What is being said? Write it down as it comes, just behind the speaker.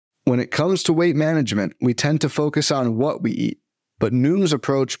When it comes to weight management, we tend to focus on what we eat, but Noom's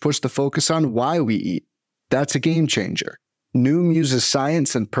approach puts the focus on why we eat. That's a game changer. Noom uses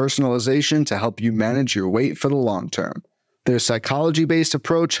science and personalization to help you manage your weight for the long term. Their psychology-based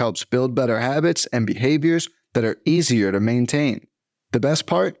approach helps build better habits and behaviors that are easier to maintain. The best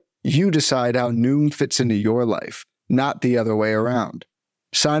part? You decide how Noom fits into your life, not the other way around.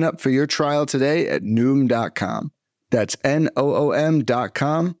 Sign up for your trial today at Noom.com. That's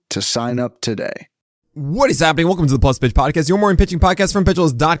Noom.com to sign up today. What is happening? Welcome to the Plus Pitch Podcast, your morning pitching podcast from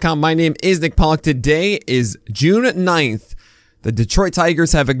pitchers.com. My name is Nick Pollock. Today is June 9th. The Detroit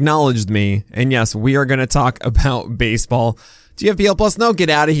Tigers have acknowledged me. And yes, we are going to talk about baseball. Do you have PL Plus? No, get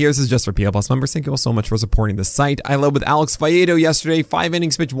out of here. This is just for PL Plus members. Thank you all so much for supporting the site. I led with Alex Faedo yesterday. 5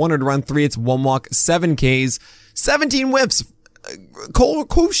 innings pitched, 1 earned run, 3 hits, 1 walk, 7 Ks, 17 whiffs.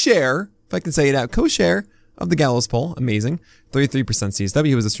 Co-share, if I can say it out, co-share of the Gallows poll. Amazing. 33% CSW.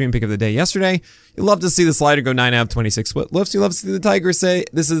 He was a stream pick of the day yesterday. You love to see the slider go 9 out of 26 lifts. You love to see the Tigers say,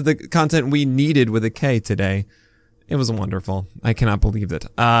 this is the content we needed with a K today. It was wonderful. I cannot believe it.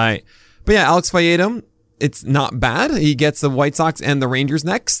 But yeah, Alex Faedo, it's not bad. He gets the White Sox and the Rangers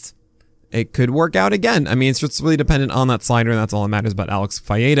next. It could work out again. I mean, it's just really dependent on that slider, and that's all that matters about Alex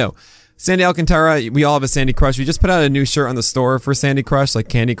Faedo. Sandy Alcantara, we all have a Sandy Crush. We just put out a new shirt on the store for Sandy Crush, like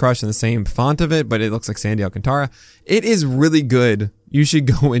Candy Crush in the same font of it, but it looks like Sandy Alcantara. It is really good. You should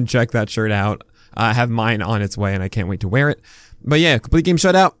go and check that shirt out. I have mine on its way, and I can't wait to wear it. But yeah, complete game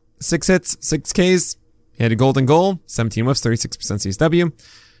shutout, 6 hits, 6 Ks. He had a golden goal, 17 whiffs, 36% CSW.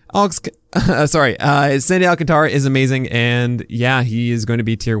 Sandy Alcantara is amazing, and yeah, he is going to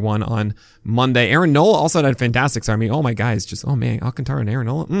be tier 1 on Monday. Aaron Nola also had a fantastic start. I mean, oh my guys, just, oh man, Alcantara and Aaron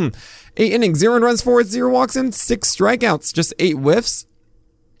Nola. 8 innings, 0 runs, 4 hits, 0 walks, and 6 strikeouts, just 8 whiffs.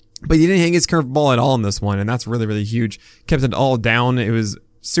 But he didn't hang his curveball at all in this one, and that's really, really huge. Kept it all down. It was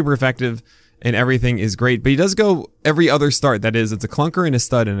super effective, and everything is great. But he does go every other start. That is, it's a clunker and a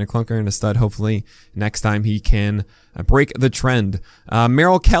stud, and a clunker and a stud. Hopefully, next time he can break the trend.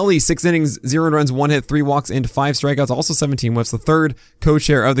 Merrill Kelly, 6 innings, 0 runs, 1 hit, 3 walks, and 5 strikeouts. Also 17 whiffs. The third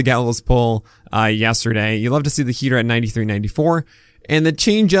co-chair of the Gallows poll yesterday. You love to see the heater at 93-94. And the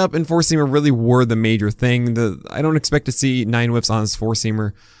changeup and four-seamer really were the major thing. I don't expect to see 9 whiffs on his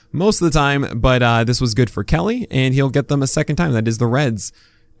four-seamer most of the time, but this was good for Kelly, and he'll get them a second time. That is the Reds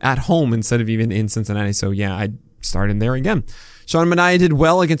at home instead of even in Cincinnati. So yeah, I'd start in there again. Sean Manaea did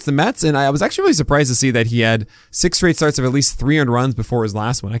well against the Mets, and I was actually really surprised to see that he had 6 straight starts of at least 300 runs before his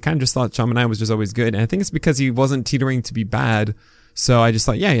last one. I kind of just thought Sean Manaea was just always good, and I think it's because he wasn't teetering to be bad. So I just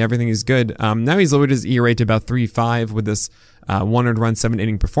thought, yeah, everything is good. Now he's lowered his ERA to about 3.5 with this 100 run, 7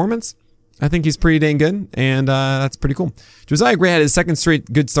 inning performance. I think he's pretty dang good, and that's pretty cool. Josiah Gray had his second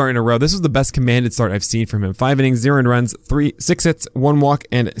straight good start in a row. This was the best commanded start I've seen from him. 5 innings, 0 runs, 6 hits, 1 walk,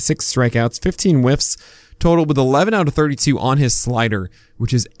 and 6 strikeouts, 15 whiffs, total with 11 out of 32 on his slider,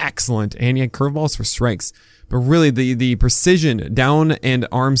 which is excellent, and he had curveballs for strikes. But really, the precision down and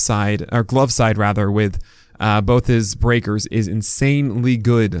arm side, or glove side rather, with both his breakers is insanely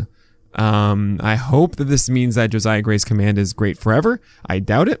good. I hope that this means that Josiah Gray's command is great forever. I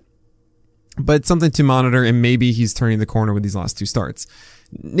doubt it. But it's something to monitor, and maybe he's turning the corner with these last 2 starts.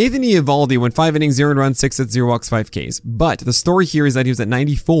 Nathan Eovaldi went 5 innings, 0 runs, 6 hits, 0 walks, 5 Ks. But the story here is that he was at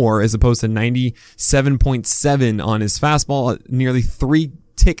 94 as opposed to 97.7 on his fastball, nearly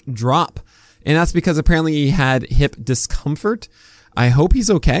 3-tick drop. And that's because apparently he had hip discomfort. I hope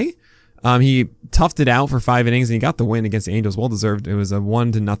he's okay. He toughed it out for 5 innings, and he got the win against the Angels. Well deserved. It was a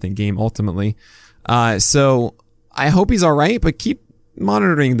 1-0 game ultimately. So I hope he's all right, but keep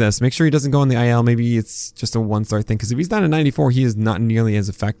monitoring this. Make sure he doesn't go on the IL. Maybe it's just a 1-start thing, because if he's not at 94, he is not nearly as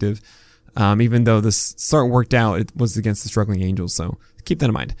effective. Even though this start worked out, it was against the struggling Angels, so keep that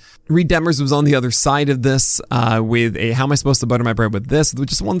in mind. Reed Detmers was on the other side of this with a how am I supposed to butter my bread with this? With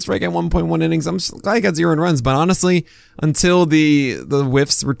just 1 strike at 1.1 innings. I'm just glad he got 0 runs, but honestly, until the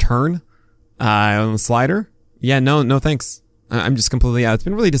whiffs return on the slider, yeah, no thanks. I'm just completely out. It's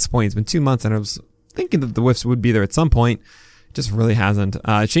been really disappointing. It's been 2 months, and I was thinking that the whiffs would be there at some point. Just really hasn't.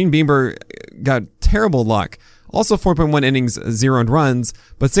 Shane Bieber got terrible luck. Also 4.1 innings, 0 runs,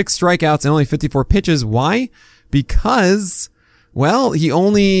 but 6 strikeouts and only 54 pitches. Why? Because, well,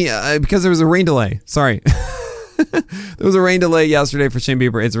 because there was a rain delay. Sorry. There was a rain delay yesterday for Shane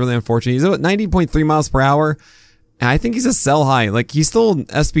Bieber. It's really unfortunate. He's at 90.3 miles per hour. And I think he's a sell high. Like, he's still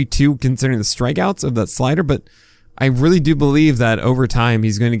SP2 considering the strikeouts of that slider, but I really do believe that over time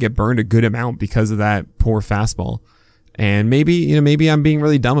he's going to get burned a good amount because of that poor fastball. And maybe I'm being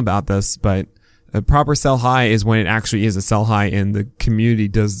really dumb about this, but a proper sell high is when it actually is a sell high and the community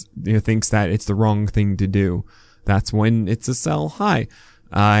thinks that it's the wrong thing to do. That's when it's a sell high.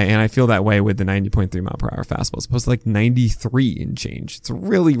 And I feel that way with the 90.3 mile per hour fastball. It's supposed to like 93 and change. It's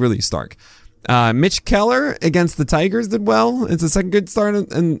really, really stark. Mitch Keller against the Tigers did well. It's the second good start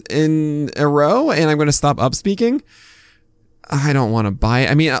in a row, and I'm going to stop up speaking. I don't want to buy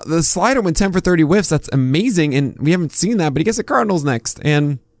it. I mean, the slider went 10 for 30 whiffs. That's amazing, and we haven't seen that, but he gets the Cardinals next,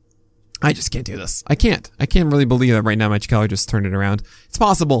 and I just can't do this. I can't really believe that right now Mitch Keller just turned it around. It's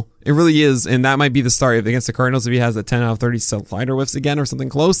possible. It really is, and that might be the start. If against the Cardinals, if he has a 10 out of 30 slider whiffs again or something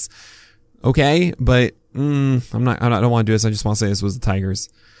close, okay, but I don't want to do this. I just want to say this was the Tigers.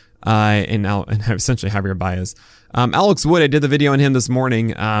 And essentially Javier Baez. Alex Wood, I did the video on him this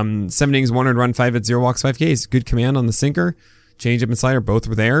morning. 7 innings, 1 earned run, 5 hits, 0 walks, 5 Ks. Good command on the sinker. Changeup and slider, both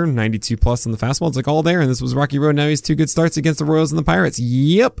were there. 92 plus on the fastball. It's like all there. And this was Rocky Road. Now he's 2 good starts against the Royals and the Pirates.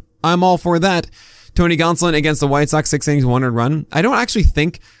 Yep. I'm all for that. Tony Gonsolin against the White Sox, 6 innings, 1 earned run. I don't actually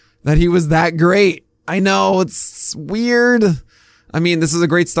think that he was that great. I know it's weird. I mean, this is a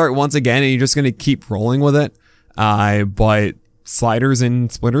great start once again, and you're just going to keep rolling with it. But sliders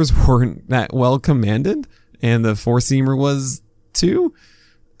and splitters weren't that well commanded, and the 4-seamer was too.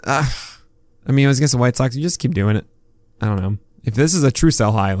 I mean, it was against the White Sox. You just keep doing it. I don't know. If this is a true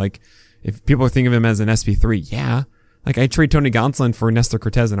sell high, like if people think of him as an SP3, yeah. Like I'd trade Tony Gonsolin for Nestor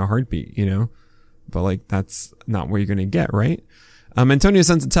Cortez in a heartbeat, you know? But like that's not what you're going to get, right? Antonio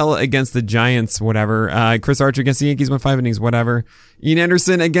Sensatella against the Giants, whatever. Chris Archer against the Yankees, went 5 innings, whatever. Ian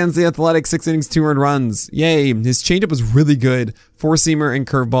Anderson against the Athletics, 6 innings, 2 earned runs. Yay. His changeup was really good. 4-seamer and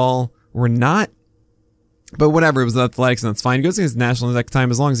curveball were not. But whatever, it was the Athletics, and that's fine. He goes against the Nationals next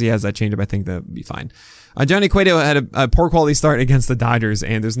time. As long as he has that changeup, I think that would be fine. Johnny Cueto had a poor quality start against the Dodgers,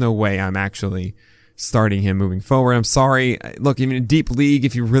 and there's no way I'm actually starting him moving forward. I'm sorry. Look, even in a deep league,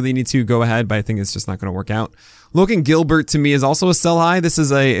 if you really need to, go ahead, but I think it's just not going to work out. Logan Gilbert, to me, is also a sell high. This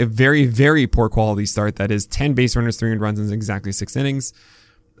is a very, very poor quality start. That is 10 base runners, 3 earned runs in exactly 6 innings.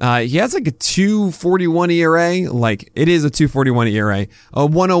 He has like a 2.41 ERA. Like, it is a 2.41 ERA, a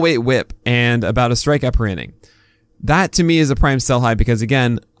 108 whip, and about a strikeout per inning. That, to me, is a prime sell high because,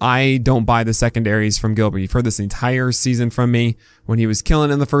 again, I don't buy the secondaries from Gilbert. You've heard this the entire season from me when he was killing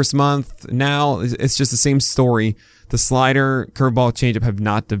in the first month. Now, it's just the same story. The slider, curveball, changeup have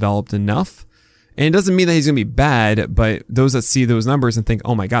not developed enough. And it doesn't mean that he's going to be bad, but those that see those numbers and think,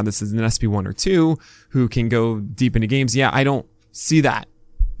 oh my God, this is an SP1 or 2 who can go deep into games. Yeah, I don't see that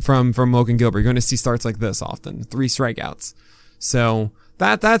from Logan Gilbert. You're going to see starts like this often, 3 strikeouts. So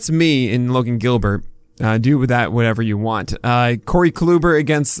that's me in Logan Gilbert. Do with that whatever you want. Corey Kluber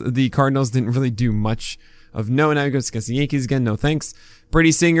against the Cardinals didn't really do much of no. Now he goes against the Yankees again. No thanks.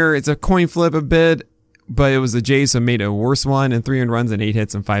 Brady Singer, it's a coin flip a bit, but it was the Jays, so made a worse one, and 3 earned runs and 8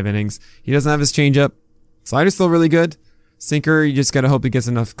 hits in 5 innings. He doesn't have his changeup. Slider's still really good. Sinker, you just got to hope he gets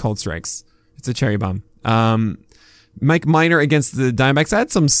enough called strikes. It's a cherry bomb. Mike Minor against the Diamondbacks. I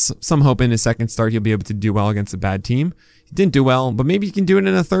had some hope in his second start he'll be able to do well against a bad team. He didn't do well, but maybe he can do it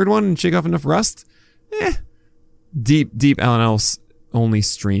in a third one and shake off enough rust. Deep LNL only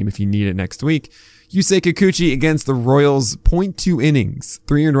stream if you need it next week. Yusei Kikuchi against the Royals, 0.2 innings,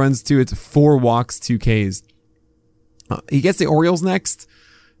 3 earned runs, 2 hits, 4 walks, 2 Ks. He gets the Orioles next.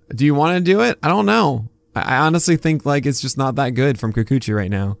 Do you want to do it? I don't know. I honestly think like it's just not that good from Kikuchi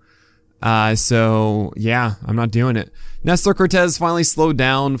right now. So yeah, I'm not doing it. Nestor Cortez finally slowed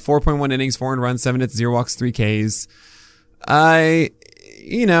down, 4.1 innings, 4 earned runs, 7 hits, 0 walks, 3 Ks. I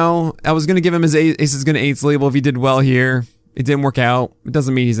was going to give him his Aces Gonna Eights label if he did well here. It didn't work out. It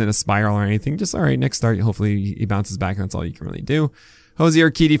doesn't mean he's in a spiral or anything. Just, all right, next start, hopefully he bounces back, and that's all you can really do. Jose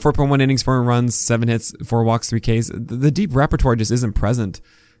Urquidy, 4.1 innings, 4 runs, 7 hits, 4 walks, 3 Ks. The deep repertoire just isn't present.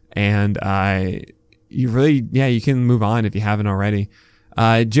 And you can move on if you haven't already.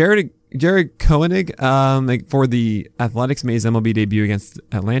 Jared Koenig, for the Athletics, made his MLB debut against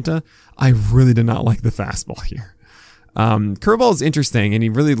Atlanta. I really did not like the fastball here. Curveball is interesting, and he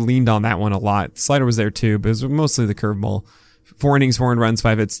really leaned on that one a lot. Slider was there too, but it was mostly the curveball. 4 innings, 4 earned runs,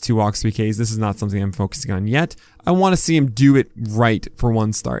 5 hits, 2 walks, 3 Ks. This is not something I'm focusing on yet. I want to see him do it right for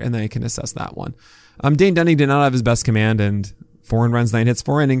one start, and then I can assess that one. Dane Dunning did not have his best command, and 4 earned runs, 9 hits,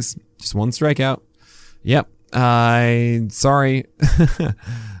 4 innings, just 1 strikeout. Yep. Sorry.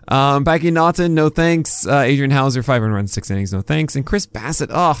 Becky Naughton, no thanks. Adrian Hauser, 5 earned runs, 6 innings, no thanks. And Chris Bassett,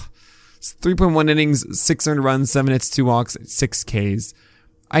 3.1 innings, 6 earned runs, 7 hits, 2 walks, 6 Ks.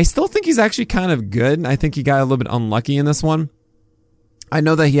 I still think he's actually kind of good. I think he got a little bit unlucky in this one. I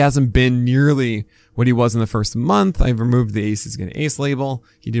know that he hasn't been nearly what he was in the first month. I've removed the Aces Gonna Ace label.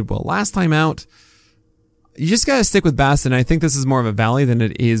 He did well last time out. You just got to stick with Bassett. And I think this is more of a valley than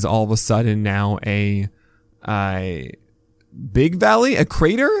it is all of a sudden now a big valley, a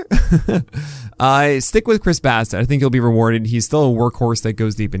crater. I stick with Chris Bassitt. I think he'll be rewarded. He's still a workhorse that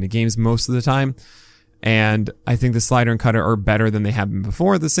goes deep into games most of the time. And I think the slider and cutter are better than they have been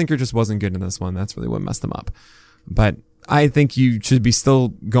before. The sinker just wasn't good in this one. That's really what messed them up. But I think you should be still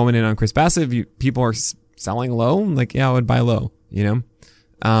going in on Chris Bassitt. If people are selling low, like, yeah, I would buy low, you know?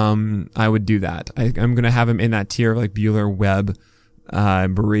 I would do that. I'm going to have him in that tier of like Buehler, Webb,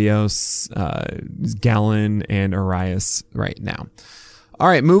 Barrios, Gallen, and Arias right now. All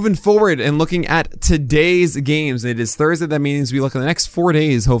right, moving forward and looking at today's games. It is Thursday. That means we look at the next 4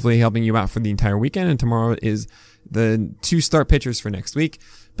 days, hopefully helping you out for the entire weekend. And tomorrow is the 2 start pitchers for next week.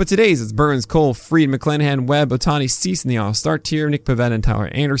 But today's it's Burns, Cole, Fried, McClanahan, Webb, Ohtani, Cease in the all-start tier, Nick Pivetta, and Tyler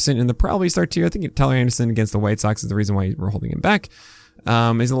Anderson in the probably start tier. I think Tyler Anderson against the White Sox is the reason why we're holding him back.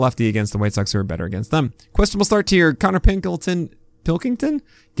 He's a lefty against the White Sox, who are better against them. Questionable start tier, Connor Pilkington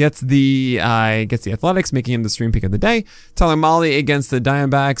gets the Athletics, making him the stream pick of the day. Tyler Mahle against the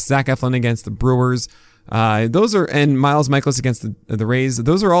Diamondbacks, Zach Eflin against the Brewers. And Miles Michaelis against the Rays.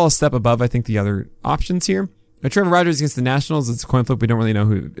 Those are all a step above, I think, the other options here. Trevor Rogers against the Nationals. It's a coin flip. We don't really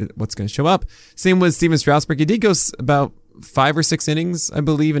know what's going to show up. Same with Steven Strasburg. He did go about 5 or 6 innings, I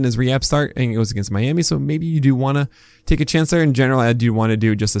believe, in his rehab start, and it was against Miami. So maybe you do want to take a chance there. In general, I do want to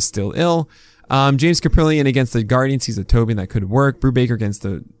do just a still ill. James Caprillion against the Guardians. He's a Toby, that could work. Brubaker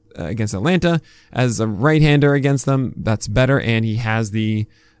against Atlanta as a right-hander against them. That's better, and he has the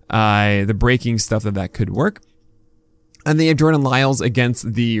breaking stuff that could work. And then you have Jordan Lyles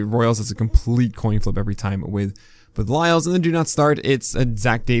against the Royals. It's a complete coin flip every time with Lyles. And then do not start. It's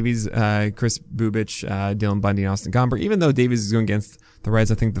Zach Davies, Chris Bubich, Dylan Bundy, and Austin Gomber. Even though Davies is going against the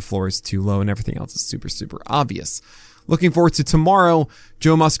Reds, I think the floor is too low and everything else is super, super obvious. Looking forward to tomorrow,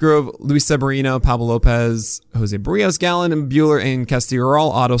 Joe Musgrove, Luis Severino, Pablo Lopez, Jose Barrios, Gallen, and Buehler and Castillo are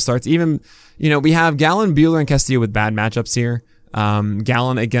all auto starts. Even, we have Gallen, Buehler, and Castillo with bad matchups here.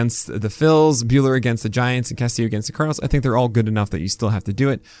 Gallen against the Phils, Buehler against the Giants, and Castillo against the Cardinals. I think they're all good enough that you still have to do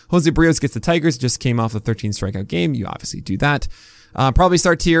it. Jose Barrios gets the Tigers, just came off a 13 strikeout game. You obviously do that. Probably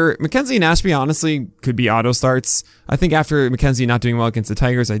start tier. McKenzie and Ashby honestly could be auto starts. I think after McKenzie not doing well against the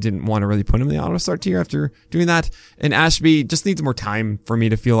Tigers, I didn't want to really put him in the auto start tier after doing that. And Ashby just needs more time for me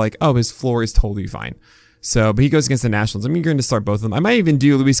to feel like, oh, his floor is totally fine. So, but he goes against the Nationals. I'm going to start both of them. I might even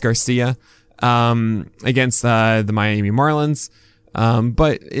do Luis Garcia, against, the Miami Marlins.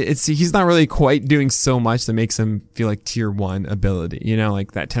 But he's not really quite doing so much that makes him feel like tier 1 ability,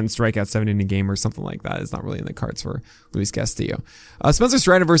 like that 10 strikeout 7 inning game or something like that is not really in the cards for Luis Castillo. Spencer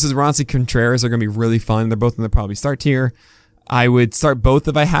Strider versus Roncy Contreras are going to be really fun. They're both in the probably start tier. I would start both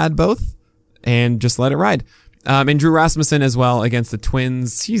if I had both and just let it ride. And Drew Rasmussen as well against the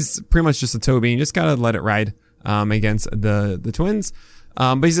Twins. He's pretty much just a Toby. You just got to let it ride, against the Twins.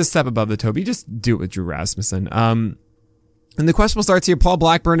 But he's a step above the Toby. Just do it with Drew Rasmussen. And the questionable starts here, Paul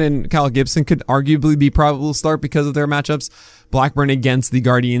Blackburn and Kyle Gibson could arguably be probable start because of their matchups. Blackburn against the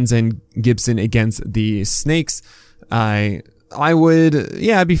Guardians and Gibson against the Snakes. I'd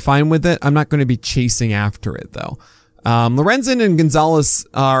be fine with it. I'm not going to be chasing after it though. Lorenzen and Gonzalez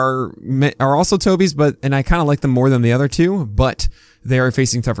are also Toby's, and I kind of like them more than the other two, but they are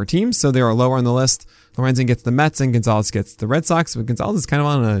facing tougher teams, so they are lower on the list. Lorenzen gets the Mets and Gonzalez gets the Red Sox, but Gonzalez is kind of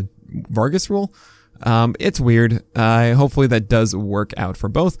on a Vargas rule. It's weird. Hopefully that does work out for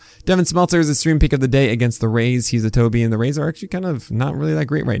both. Devin Smeltzer is the stream pick of the day against the Rays. He's a Toby, and the Rays are actually kind of not really that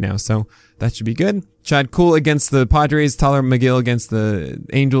great right now, so that should be good. Chad Kuhl against the Padres, Tyler McGill against the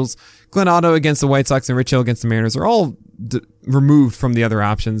Angels, Glenn Otto against the White Sox, and Rich Hill against the Mariners are all removed from the other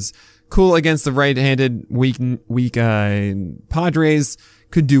options. Kuhl against the right-handed weak Padres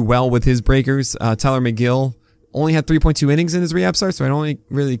could do well with his breakers. Tyler McGill only had 3.2 innings in his rehab start, so I only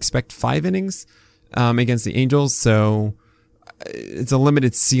really expect 5 innings. Against the Angels, so it's a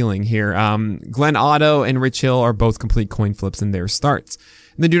limited ceiling here. Glenn Otto and Rich Hill are both complete coin flips in their starts.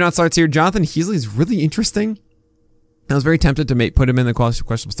 And the do not starts here. Jonathan Heasley is really interesting. I was very tempted to put him in the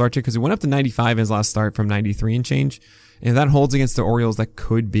questionable start here because he went up to 95 in his last start from 93 and change. And if that holds against the Orioles, that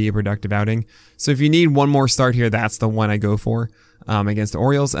could be a productive outing. So if you need one more start here, that's the one I go for against the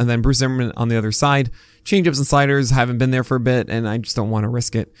Orioles. And then Bruce Zimmerman on the other side. Changeups and sliders haven't been there for a bit, and I just don't want to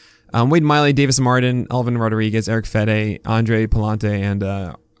risk it. Wade Miley, Davis Martin, Elvin Rodriguez, Eric Fede, Andre Palante, and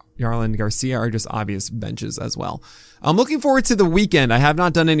Yarlin Garcia are just obvious benches as well. I'm looking forward to the weekend. I have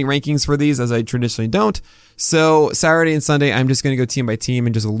not done any rankings for these as I traditionally don't. So Saturday and Sunday, I'm just going to go team by team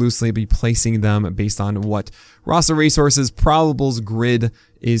and just loosely be placing them based on what Roster Resources Probables Grid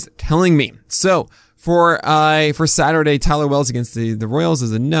is telling me. So for Saturday, Tyler Wells against the Royals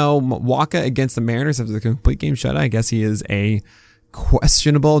is a no. Waka against the Mariners after the complete game shutout. I guess he is a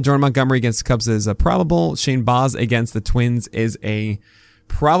questionable. Jordan Montgomery against the Cubs is a probable. Shane Baz against the Twins is a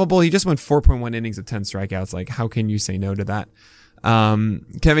probable. He just went 4.1 innings of 10 strikeouts. Like, how can you say no to that?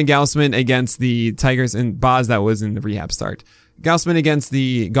 Kevin Gausman against the Tigers, and Boz, that was in the rehab start. Gausman against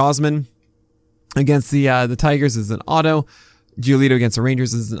the Gaussman against the Tigers is an auto. Giolito against the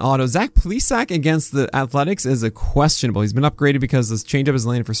Rangers is an auto. Zach Plesac against the Athletics is a questionable. He's been upgraded because his changeup is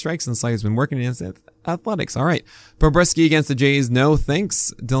landing for strikes, and the slider's been working against the Athletics. All right. Bobrisky against the Jays, no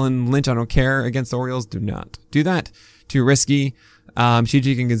thanks. Dylan Lynch, I don't care. Against the Orioles, do not do that. Too risky.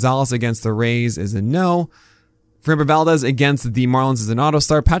 Shiji and Gonzalez against the Rays is a no. Framber Valdez against the Marlins is an auto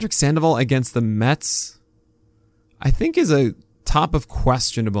start. Patrick Sandoval against the Mets, I think, is a top of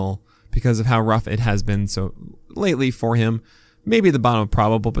questionable because of how rough it has been so lately for him. Maybe the bottom of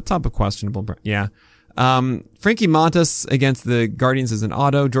probable, but top of questionable. Yeah. Frankie Montas against the Guardians is an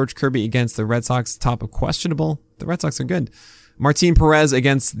auto. George Kirby against the Red Sox, top of questionable. The Red Sox are good. Martin Perez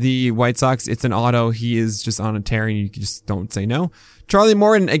against the White Sox, it's an auto. He is just on a tear, and you just don't say no. Charlie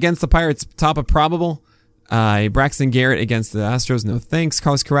Morton against the Pirates, top of probable. Braxton Garrett against the Astros, no thanks.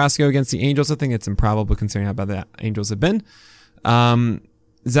 Carlos Carrasco against the Angels, I think it's improbable considering how bad the Angels have been.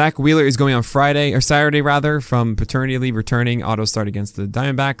 Zach Wheeler is going on Saturday from paternity leave, returning, auto start against the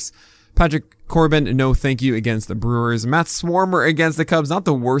Diamondbacks. Patrick Corbin, no thank you against the Brewers. Matt Swarmer against the Cubs, not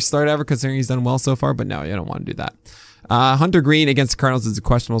the worst start ever considering he's done well so far, but no, you don't want to do that. Hunter Green against the Cardinals is a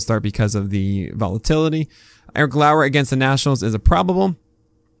questionable start because of the volatility. Eric Lauer against the Nationals is a probable.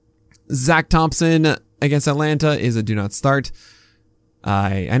 Zach Thompson against Atlanta is a do not start.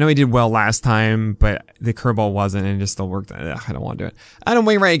 I know he did well last time, but the curveball wasn't, and it just still worked. I don't want to do it. Adam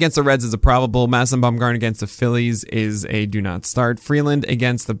Wainwright against the Reds is a probable. Madison Bumgarner against the Phillies is a do not start. Freeland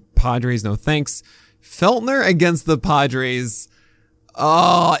against the Padres, no thanks. Feltner against the Padres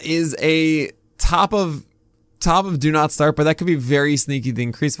is a top of do not start, but that could be very sneaky. The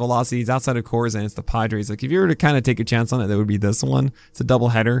increased velocity is outside of Coors, and it's the Padres. Like, if you were to kind of take a chance on it, that would be this one. It's a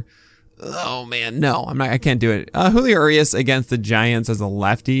doubleheader. Oh man, no, I can't do it. Julio Urias against the Giants as a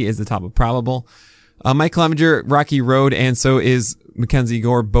lefty is the top of probable. Mike Clevenger, Rocky Road, and so is Mackenzie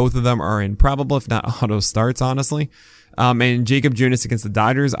Gore. Both of them are in probable, if not auto starts, honestly. And Jacob Junis against the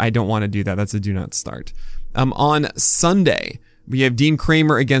Dodgers, I don't want to do that. That's a do not start. On Sunday, we have Dean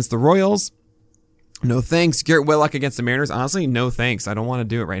Kramer against the Royals. No thanks. Garrett Whitlock against the Mariners. Honestly, no thanks. I don't want to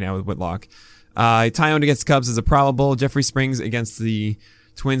do it right now with Whitlock. Tyone against the Cubs is a probable. Jeffrey Springs against the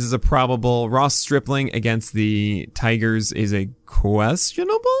Twins is a probable. Ross Stripling against the Tigers is a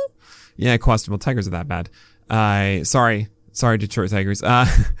questionable? Yeah, questionable. Tigers are that bad. Sorry, Detroit Tigers.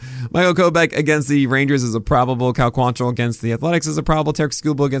 Michael Kopech against the Rangers is a probable. Cal Quantrill against the Athletics is a probable. Tarek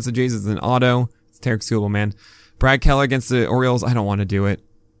Skubal against the Jays is an auto. It's Tarek Skubal, man. Brad Keller against the Orioles. I don't want to do it.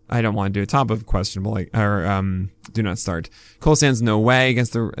 Top of questionable, do not start. Cole Sands, no way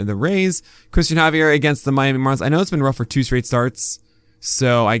against the Rays. Christian Javier against the Miami Marlins. I know it's been rough for 2 straight starts,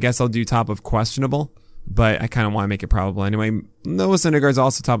 so I guess I'll do top of questionable, but I kind of want to make it probable anyway. Noah Syndergaard's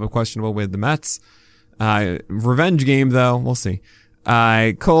also top of questionable with the Mets. Revenge game, though. We'll see.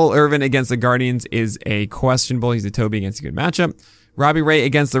 Cole Irvin against the Guardians is a questionable. He's a Toby against a good matchup. Robbie Ray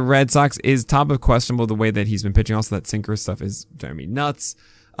against the Red Sox is top of questionable the way that he's been pitching. Also, that sinker stuff is driving me nuts.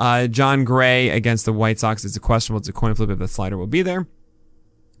 John Gray against the White Sox is a questionable. It's a coin flip if the slider will be there.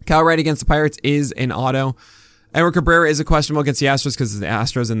 Cal Wright against the Pirates is an auto. Edward Cabrera is a questionable against the Astros because the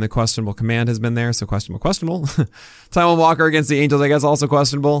Astros in the questionable command has been there, so questionable. Taijuan Walker against the Angels, I guess, also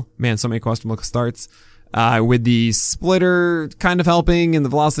questionable. Man, so many questionable starts. With the splitter kind of helping and the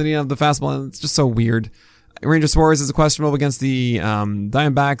velocity of the fastball, it's just so weird. Ranger Suarez is a questionable against the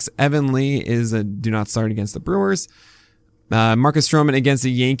Diamondbacks. Evan Lee is a do not start against the Brewers. Marcus Stroman against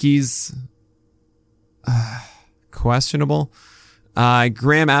the Yankees, questionable.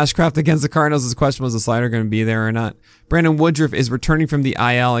 Graham Ashcraft against the Cardinals is questionable. Is the slider going to be there or not? Brandon Woodruff is returning from the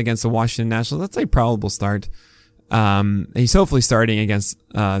IL against the Washington Nationals. That's a probable start. He's hopefully starting against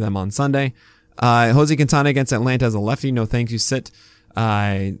them on Sunday. Jose Quintana against Atlanta as a lefty. No thank you, sit.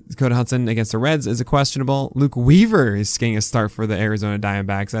 Dakota Hudson against the Reds is a questionable. Luke Weaver is getting a start for the Arizona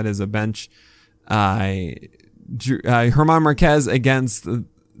Diamondbacks. That is a bench. Herman Marquez against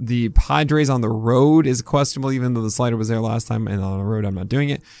the Padres on the road is questionable, even though the slider was there last time, and on the road I'm not doing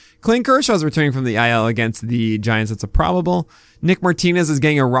it. Clayton Kershaw is returning from the IL against the Giants. That's a probable. Nick Martinez is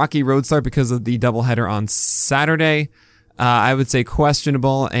getting a rocky road start because of the doubleheader on Saturday. I would say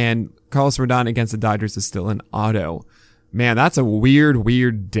questionable, and Carlos Rodon against the Dodgers is still an auto. Man, that's a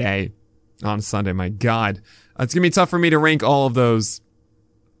weird day on Sunday. My God. It's going to be tough for me to rank all of those.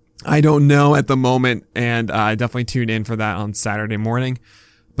 I don't know at the moment, and definitely tune in for that on Saturday morning.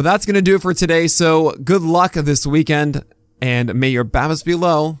 But that's going to do it for today, so good luck this weekend, and may your BABIPs be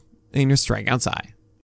low and your strikeouts high.